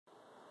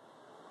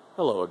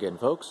Hello again,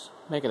 folks.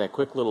 Making a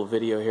quick little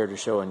video here to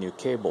show a new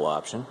cable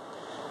option.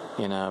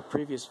 In a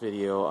previous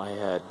video I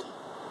had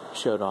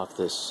showed off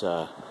this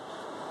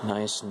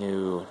nice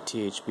new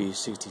THB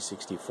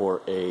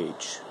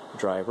 6064AH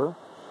driver,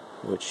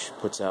 which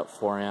puts out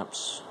 4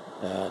 amps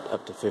at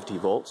up to 50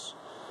 volts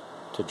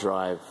to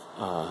drive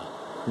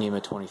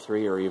NEMA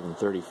 23 or even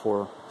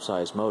 34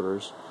 size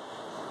motors.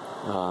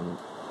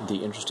 The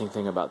interesting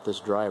thing about this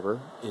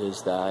driver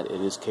is that it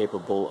is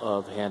capable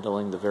of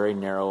handling the very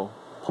narrow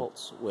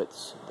pulse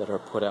widths that are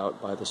put out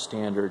by the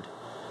standard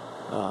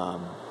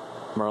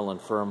Marlin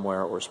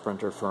firmware or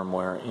Sprinter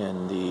firmware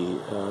in the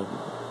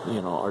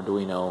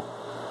Arduino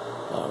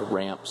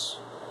ramps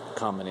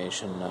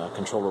combination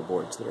controller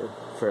boards that are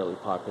fairly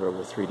popular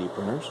with 3D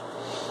printers,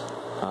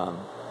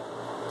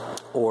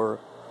 or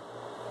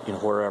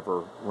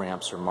wherever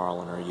ramps or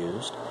Marlin are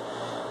used.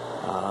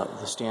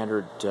 The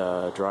standard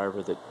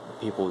driver that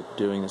people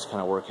doing this kind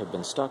of work have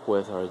been stuck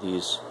with are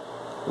these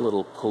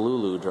little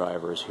Pololu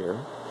drivers here,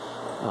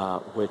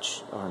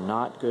 which are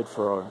not good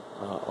for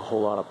a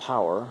whole lot of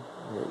power.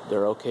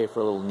 They're okay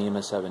for little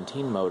NEMA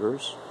 17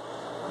 motors,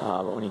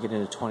 but when you get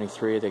into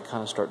 23 they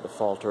kind of start to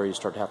falter. You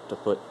start to have to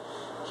put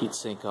heat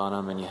sink on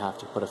them, and you have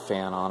to put a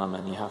fan on them,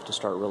 and you have to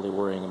start really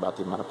worrying about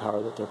the amount of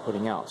power that they're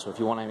putting out. So if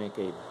you want to make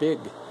a big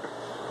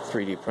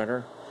 3D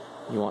printer,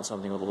 you want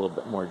something with a little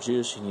bit more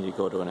juice, you need to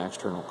go to an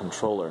external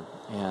controller.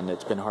 And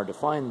it's been hard to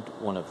find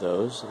one of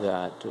those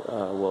that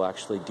will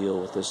actually deal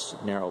with this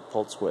narrow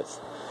pulse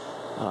width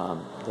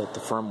that the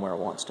firmware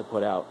wants to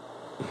put out.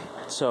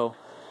 So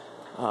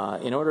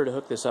in order to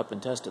hook this up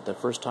and test it the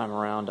first time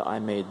around, I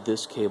made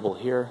this cable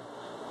here,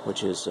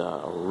 which is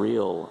a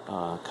real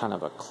kind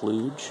of a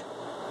kludge,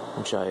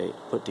 which I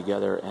put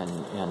together,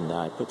 and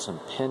I put some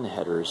pin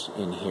headers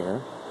in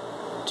here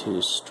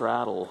to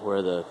straddle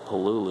where the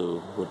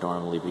Pololu would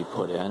normally be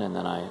put in, and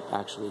then I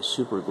actually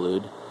super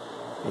glued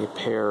a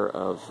pair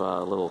of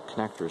little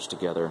connectors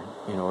together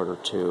in order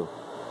to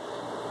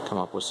come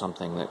up with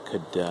something that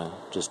could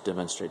just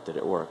demonstrate that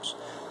it works.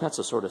 That's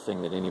the sort of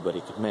thing that anybody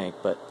could make,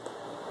 but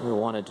we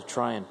wanted to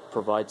try and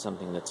provide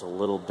something that's a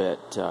little bit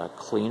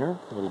cleaner,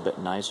 a little bit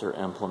nicer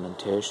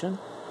implementation.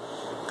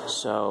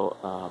 So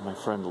my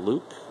friend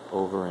Luke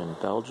over in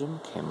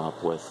Belgium came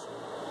up with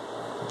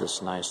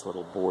this nice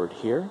little board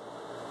here.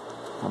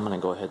 I'm going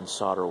to go ahead and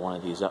solder one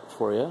of these up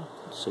for you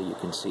so you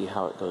can see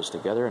how it goes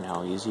together and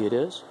how easy it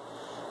is.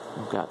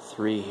 I've got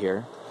 3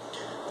 here.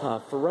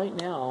 For right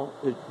now,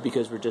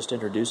 because we're just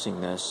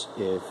introducing this,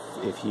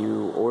 if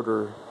you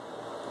order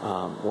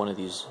one of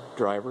these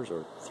drivers,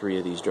 or 3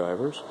 of these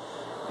drivers,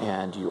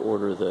 and you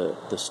order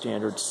the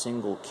standard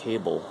single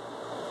cable,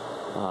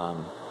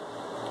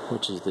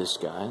 which is this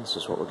guy, this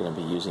is what we're going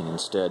to be using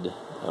instead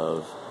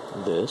of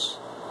this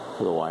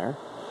for the wire,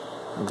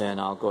 then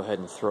I'll go ahead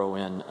and throw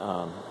in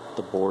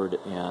the board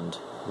and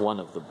one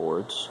of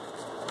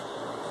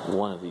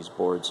these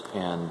boards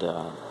and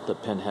the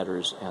pin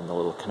headers and the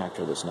little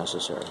connector that's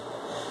necessary.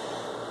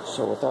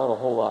 So without a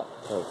whole lot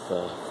of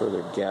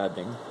further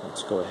gabbing,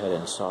 let's go ahead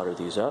and solder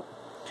these up.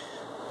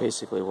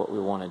 Basically what we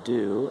want to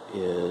do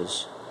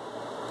is,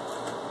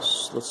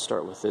 let's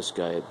start with this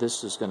guy.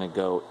 This is going to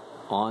go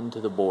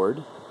onto the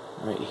board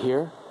right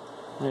here.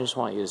 And I just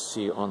want you to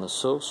see on the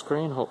silk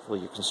screen, hopefully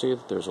you can see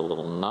that there's a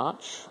little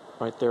notch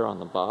right there on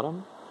the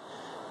bottom,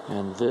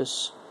 and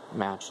this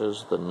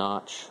matches the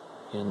notch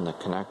in the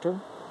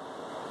connector.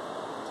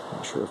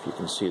 Not sure if you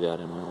can see that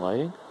in my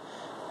lighting.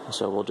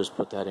 So we'll just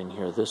put that in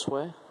here this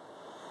way,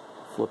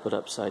 flip it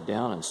upside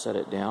down and set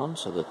it down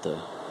so that the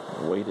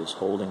weight is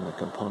holding the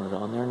component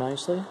on there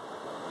nicely.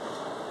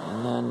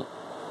 And then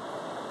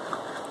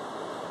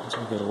once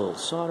we get a little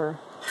solder,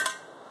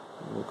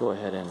 we'll go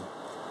ahead and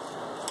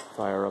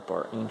fire up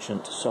our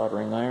ancient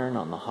soldering iron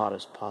on the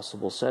hottest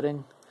possible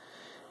setting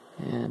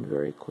and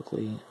very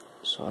quickly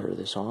solder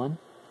this on.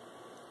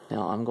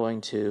 Now I'm going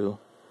to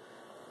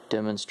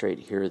demonstrate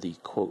here the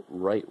quote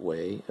right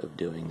way of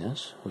doing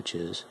this, which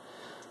is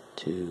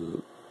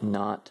to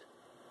not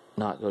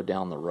go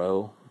down the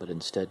row, but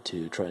instead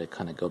to try to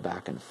kind of go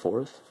back and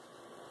forth.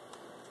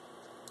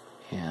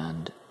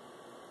 And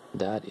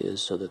that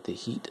is so that the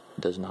heat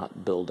does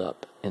not build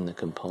up in the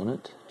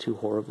component too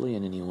horribly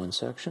in any one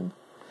section.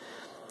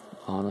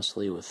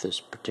 Honestly, with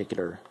this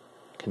particular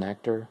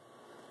connector,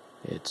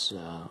 it's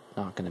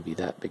not going to be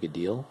that big a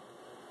deal.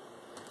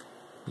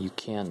 You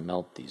can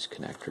melt these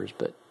connectors,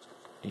 but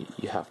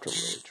you have to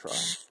really try.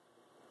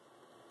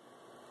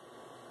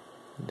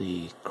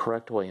 The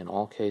correct way in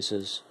all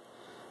cases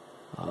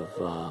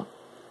of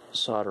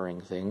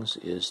soldering things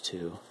is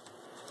to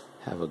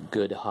have a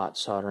good hot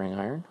soldering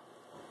iron,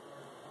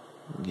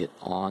 get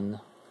on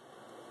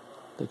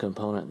the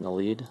component in the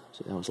lead.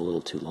 So that was a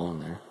little too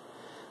long there.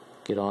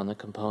 Get on the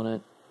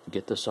component,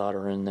 get the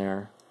solder in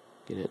there,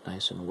 get it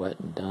nice and wet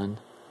and done,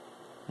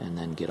 and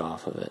then get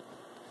off of it.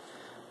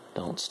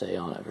 Don't stay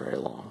on it very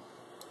long.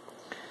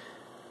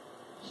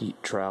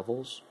 Heat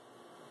travels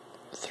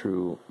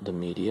through the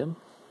medium,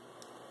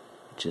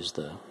 which is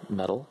the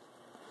metal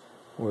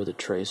or the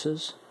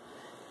traces,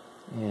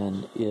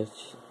 and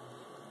if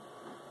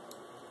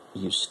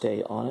you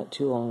stay on it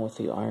too long with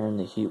the iron,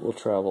 the heat will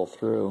travel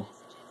through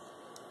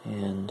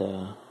and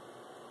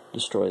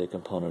destroy the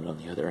component on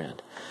the other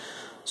end.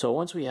 So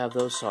once we have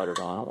those soldered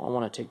on, I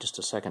want to take just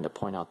a second to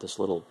point out this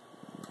little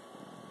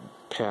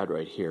pad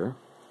right here.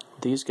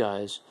 These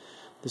guys,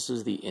 this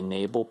is the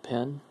enable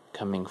pin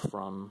coming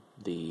from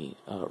the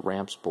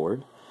ramps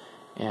board,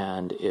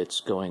 and it's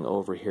going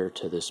over here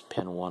to this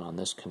pin 1 on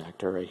this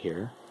connector right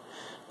here,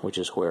 which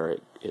is where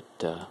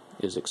it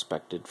is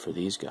expected for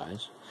these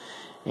guys.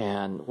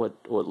 And what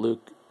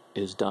Luke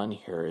has done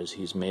here is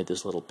he's made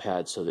this little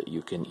pad so that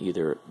you can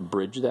either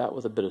bridge that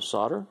with a bit of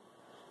solder,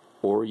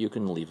 or you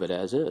can leave it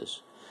as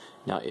is.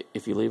 Now,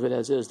 if you leave it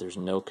as is, there's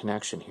no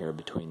connection here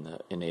between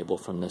the enable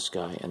from this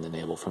guy and the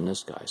enable from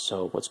this guy.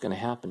 So what's going to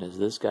happen is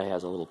this guy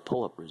has a little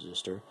pull-up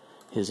resistor.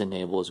 His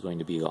enable is going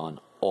to be on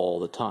all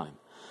the time.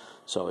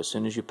 So as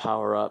soon as you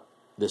power up,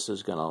 this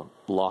is going to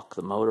lock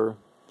the motor,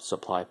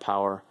 supply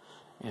power,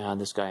 and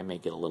this guy may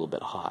get a little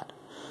bit hot.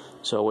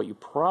 So what you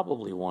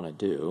probably want to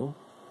do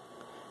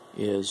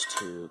is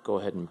to go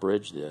ahead and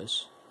bridge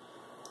this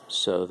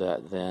so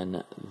that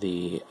then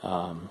the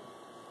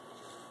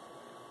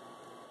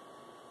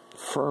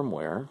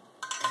firmware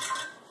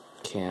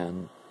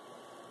can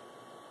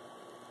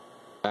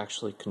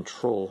actually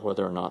control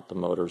whether or not the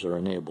motors are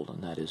enabled,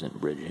 and that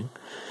isn't bridging.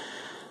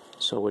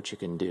 So what you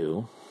can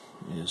do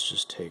is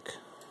just take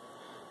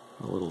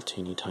a little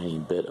teeny tiny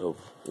bit of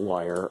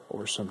wire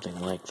or something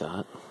like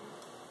that,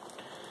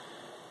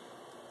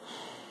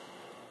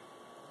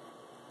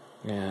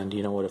 and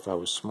you know what, if I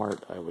was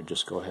smart, I would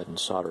just go ahead and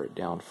solder it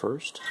down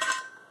first.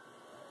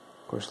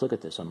 Of course, look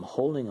at this, I'm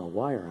holding a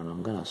wire and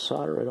I'm going to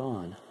solder it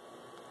on.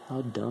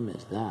 How dumb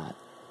is that?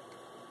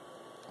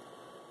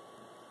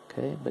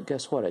 Okay, but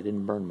guess what? I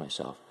didn't burn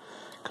myself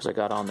because I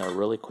got on there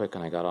really quick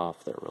and I got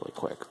off there really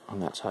quick,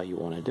 and that's how you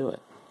want to do it.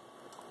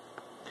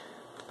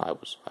 I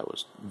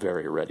was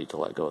very ready to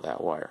let go of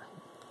that wire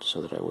so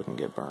that I wouldn't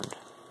get burned.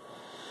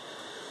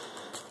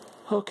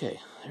 Okay,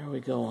 there we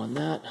go on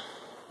that.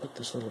 Put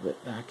this a little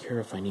bit back here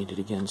if I need it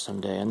again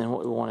someday. And then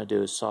what we want to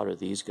do is solder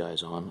these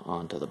guys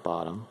onto the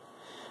bottom.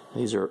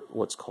 These are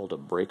what's called a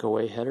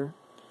breakaway header.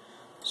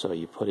 So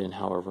you put in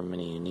however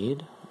many you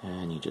need,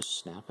 and you just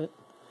snap it,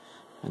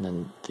 and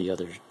then the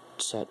other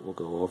set will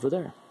go over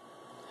there,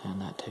 and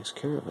that takes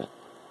care of it.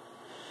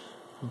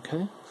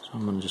 Okay, so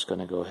I'm just going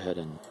to go ahead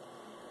and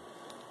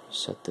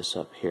set this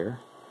up here,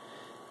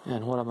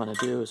 and what I'm going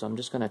to do is I'm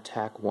just going to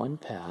tack one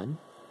pad,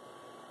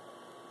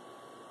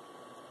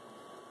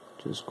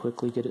 just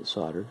quickly get it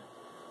soldered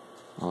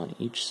on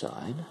each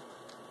side.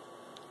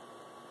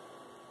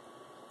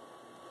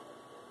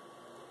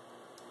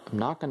 I'm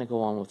not going to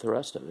go on with the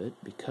rest of it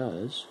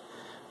because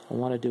I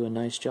want to do a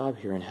nice job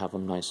here and have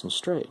them nice and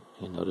straight.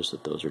 You notice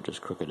that those are just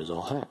crooked as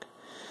all heck.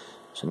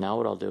 So now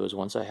what I'll do is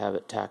once I have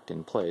it tacked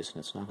in place and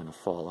it's not going to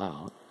fall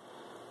out,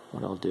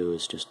 what I'll do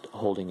is just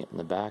holding it in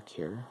the back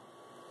here,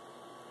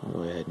 I'll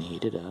go ahead and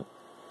heat it up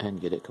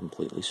and get it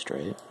completely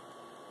straight.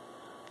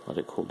 Let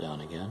it cool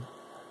down again.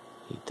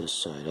 Heat this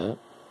side up.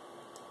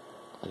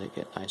 Let it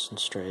get nice and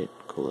straight.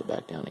 Cool it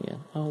back down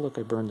again. Oh look,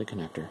 I burned the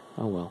connector.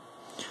 Oh well.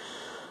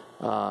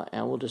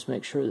 And we'll just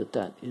make sure that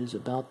that is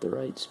about the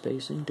right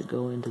spacing to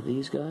go into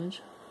these guys.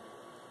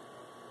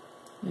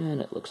 And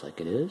it looks like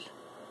it is.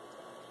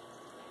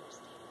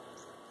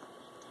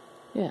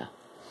 Yeah.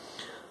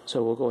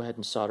 So we'll go ahead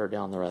and solder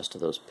down the rest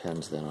of those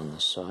pins then on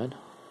this side.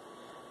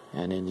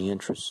 And in the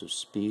interest of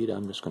speed,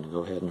 I'm just going to go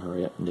ahead and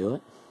hurry up and do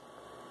it.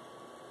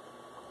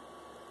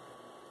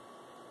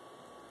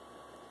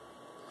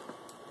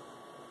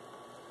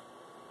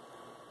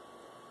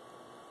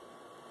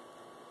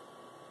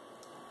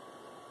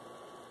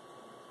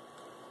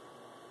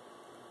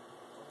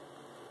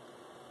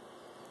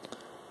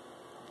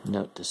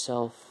 Note to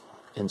self,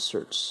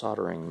 insert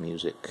soldering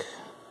music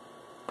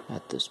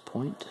at this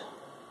point.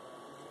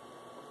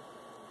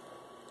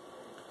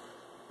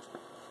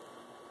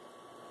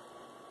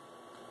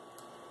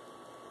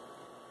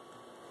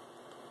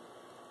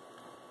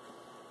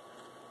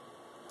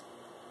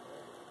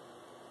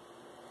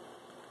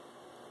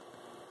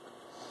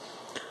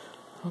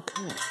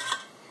 Okay,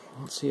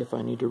 let's see if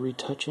I need to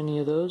retouch any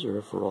of those or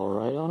if we're all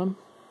right on them.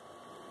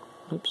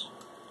 Oops,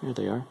 here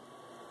they are.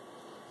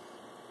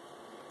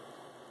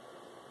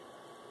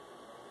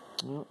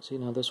 Oh, see,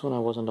 now this one I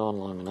wasn't on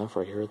long enough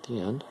right here at the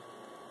end.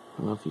 I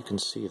don't know if you can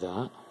see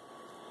that.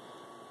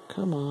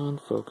 Come on,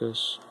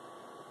 focus.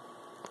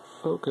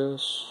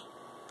 Focus.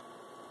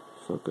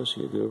 Focus,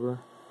 you goober.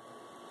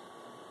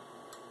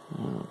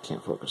 Oh,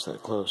 can't focus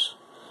that close.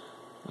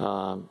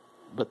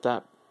 But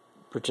that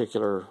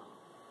particular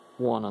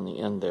one on the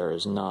end there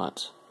is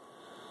not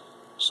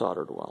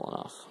soldered well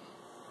enough.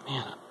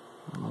 Man,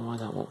 I don't know why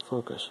that won't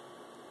focus.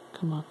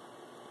 Come on.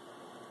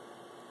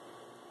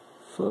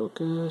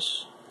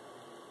 Focus.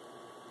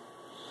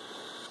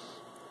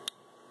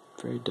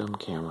 Very dumb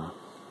camera.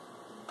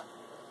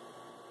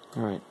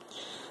 Alright,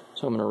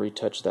 so I'm going to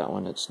retouch that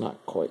one. It's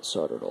not quite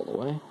soldered all the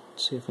way.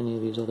 Let's see if any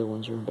of these other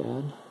ones are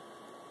bad.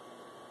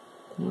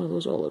 No,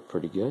 those all look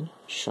pretty good.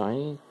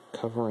 Shiny,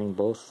 covering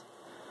both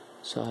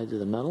sides of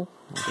the metal.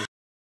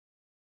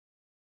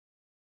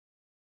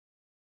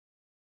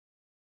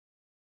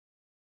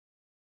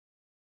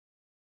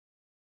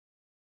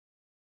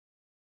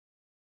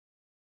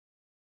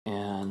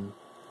 And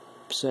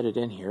set it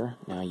in here.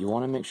 Now you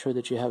want to make sure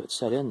that you have it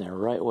set in there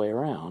right way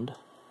around.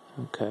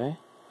 Okay.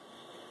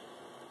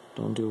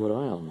 Don't do what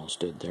I almost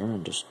did there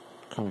and just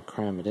kind of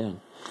cram it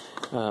in.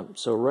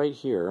 So right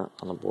here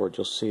on the board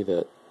you'll see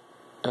that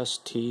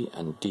ST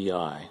and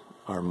DI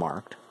are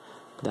marked.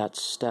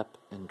 That's step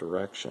and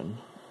direction.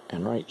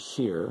 And right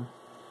here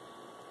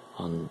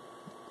on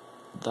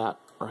that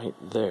right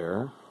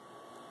there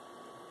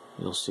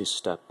you'll see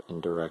step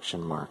and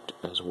direction marked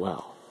as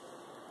well.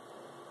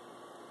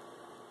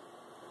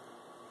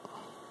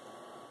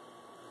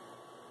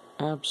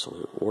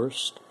 Absolute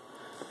worst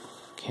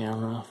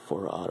camera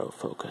for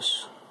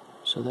autofocus.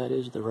 So that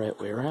is the right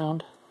way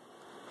around.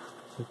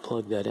 We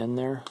plug that in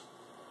there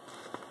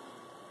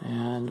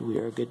and we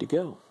are good to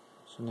go.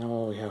 So now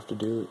all we have to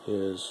do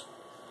is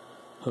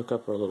hook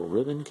up our little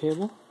ribbon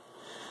cable.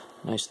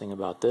 Nice thing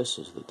about this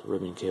is that the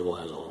ribbon cable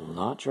has a little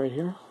notch right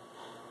here.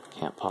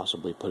 Can't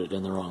possibly put it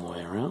in the wrong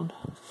way around.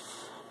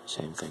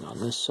 Same thing on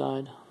this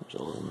side. There's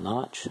a little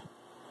notch.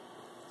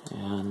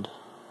 And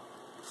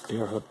we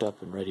are hooked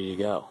up and ready to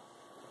go.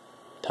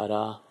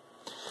 Ta-da!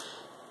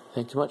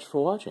 Thank you much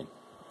for watching.